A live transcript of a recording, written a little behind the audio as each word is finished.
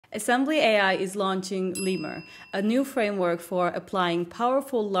Assembly AI is launching LeMUR, a new framework for applying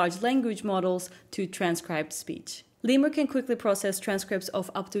powerful large language models to transcribed speech. LeMUR can quickly process transcripts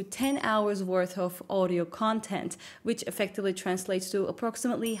of up to 10 hours worth of audio content, which effectively translates to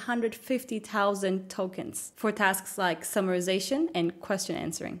approximately 150,000 tokens for tasks like summarization and question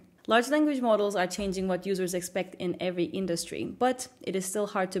answering. Large language models are changing what users expect in every industry, but it is still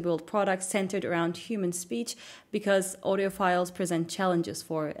hard to build products centered around human speech because audio files present challenges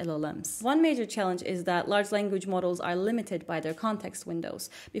for LLMs. One major challenge is that large language models are limited by their context windows.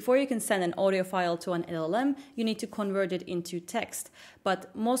 Before you can send an audio file to an LLM, you need to convert it into text,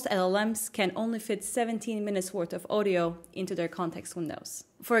 but most LLMs can only fit 17 minutes worth of audio into their context windows.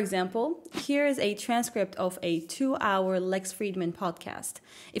 For example, here is a transcript of a 2-hour Lex Fridman podcast.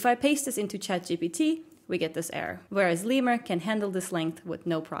 If I paste this into ChatGPT, we get this error, whereas LeMUR can handle this length with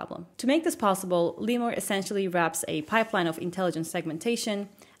no problem. To make this possible, LeMUR essentially wraps a pipeline of intelligent segmentation,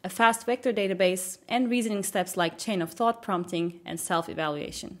 a fast vector database, and reasoning steps like chain of thought prompting and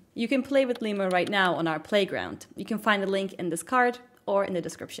self-evaluation. You can play with LeMUR right now on our playground. You can find a link in this card or in the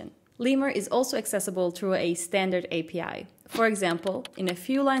description. LeMUR is also accessible through a standard API. For example, in a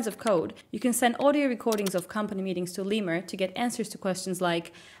few lines of code, you can send audio recordings of company meetings to LeMUR to get answers to questions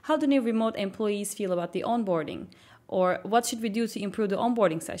like, how do new remote employees feel about the onboarding? Or what should we do to improve the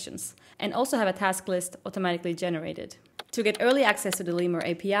onboarding sessions? And also have a task list automatically generated. To get early access to the LeMUR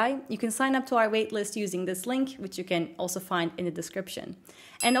API, you can sign up to our waitlist using this link, which you can also find in the description.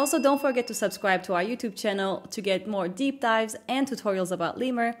 And also don't forget to subscribe to our YouTube channel to get more deep dives and tutorials about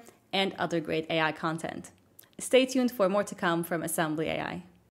LeMUR and other great AI content. Stay tuned for more to come from Assembly AI.